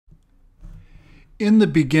In the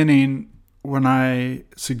beginning, when I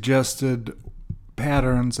suggested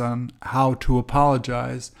patterns on how to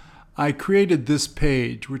apologize, I created this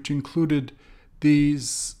page, which included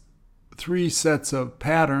these 3 sets of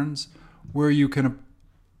patterns where you can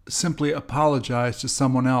simply apologize to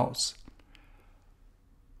someone else.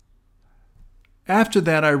 After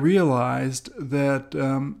that, I realized that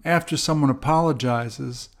after someone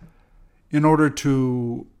apologizes, in order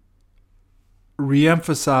to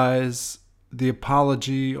reemphasize the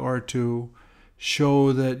apology or to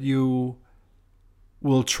show that you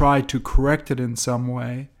will try to correct it in some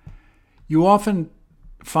way, you often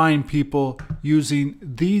find people using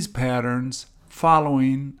these patterns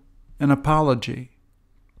following an apology.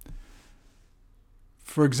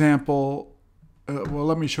 For example,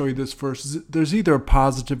 let me show you this first. There's either a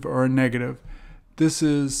positive or a negative. This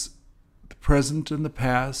is the present and the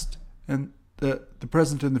past, and the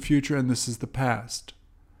present and the future, and this is the past.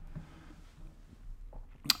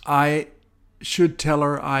 I should tell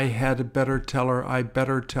her, I had better tell her, I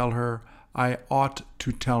better tell her, I ought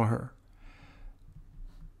to tell her.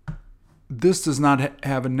 This does not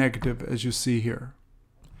have a negative, as you see here.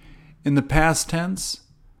 In the past tense,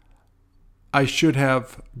 I should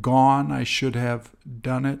have gone, I should have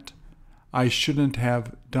done it, I shouldn't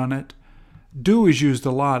have done it. Do is used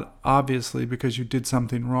a lot, obviously, because you did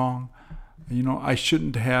something wrong. I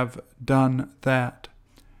shouldn't have done that.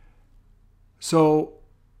 So,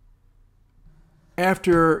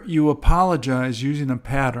 after you apologize using a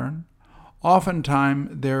pattern, oftentimes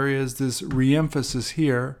there is this reemphasis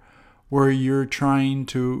here where you're trying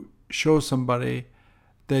to show somebody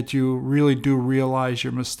that you really do realize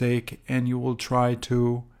your mistake and you will try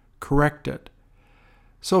to correct it.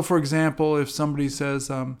 So, for example, if somebody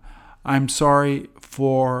says, I'm sorry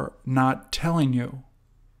for not telling you,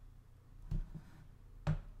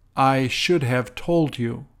 I should have told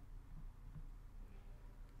you.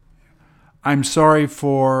 I'm sorry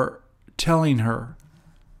for telling her.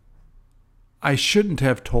 I shouldn't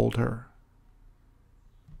have told her.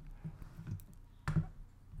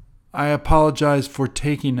 I apologize for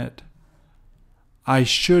taking it. I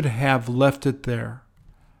should have left it there.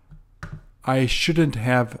 I shouldn't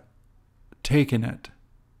have taken it.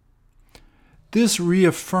 This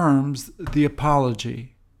reaffirms the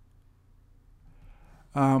apology.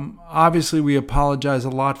 Obviously, we apologize a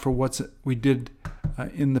lot for what we did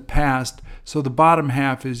in the past, so the bottom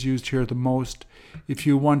half is used here the most. If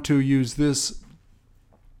you want to use this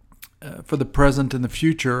for the present and the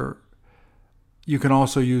future, you can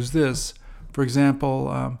also use this. For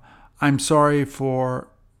example, I'm sorry for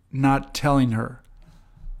not telling her.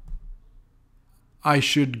 I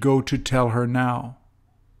should go to tell her now.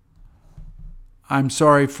 I'm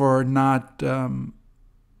sorry for not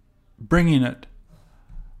bringing it.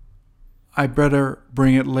 I better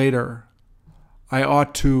bring it later. I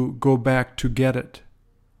ought to go back to get it.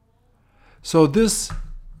 So this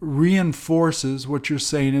reinforces what you're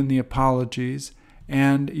saying in the apologies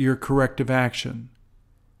and your corrective action.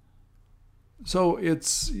 So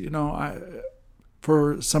it's,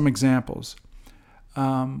 for some examples,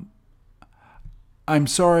 I'm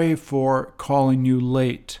sorry for calling you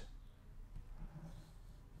late.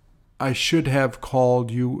 I should have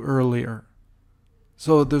called you earlier.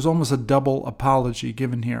 So there's almost a double apology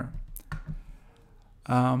given here.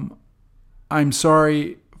 I'm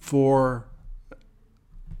sorry for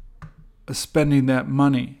spending that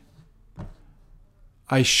money.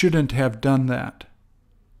 I shouldn't have done that.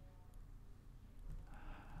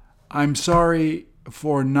 I'm sorry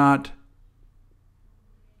for not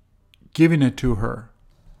giving it to her.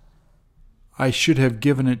 I should have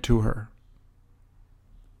given it to her.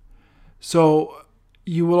 So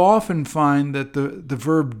you will often find that the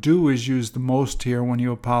verb do is used the most here when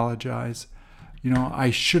you apologize. I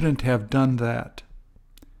shouldn't have done that.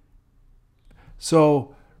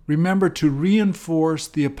 So remember to reinforce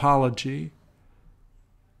the apology.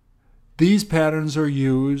 These patterns are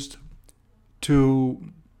used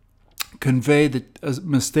to convey that a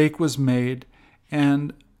mistake was made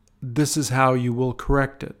and this is how you will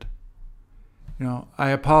correct it. I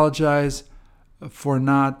apologize for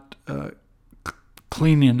not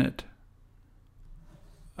cleaning it.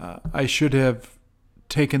 I should have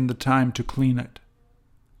taken the time to clean it.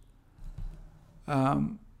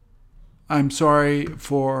 I'm sorry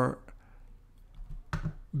for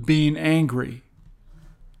being angry.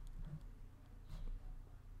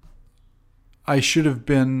 I should have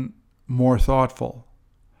been more thoughtful.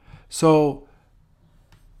 So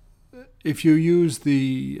if you use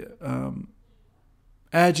the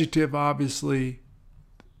adjective, obviously,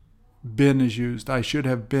 been is used. I should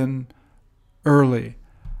have been early.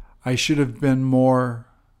 I should have been more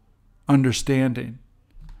understanding.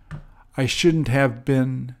 I shouldn't have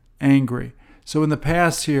been angry. So in the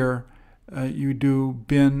past here, you do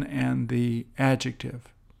been and the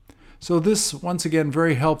adjective. So this, once again,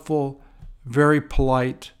 very helpful, very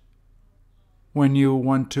polite when you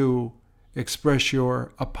want to express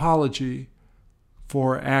your apology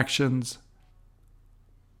for actions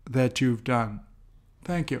that you've done.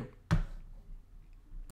 Thank you.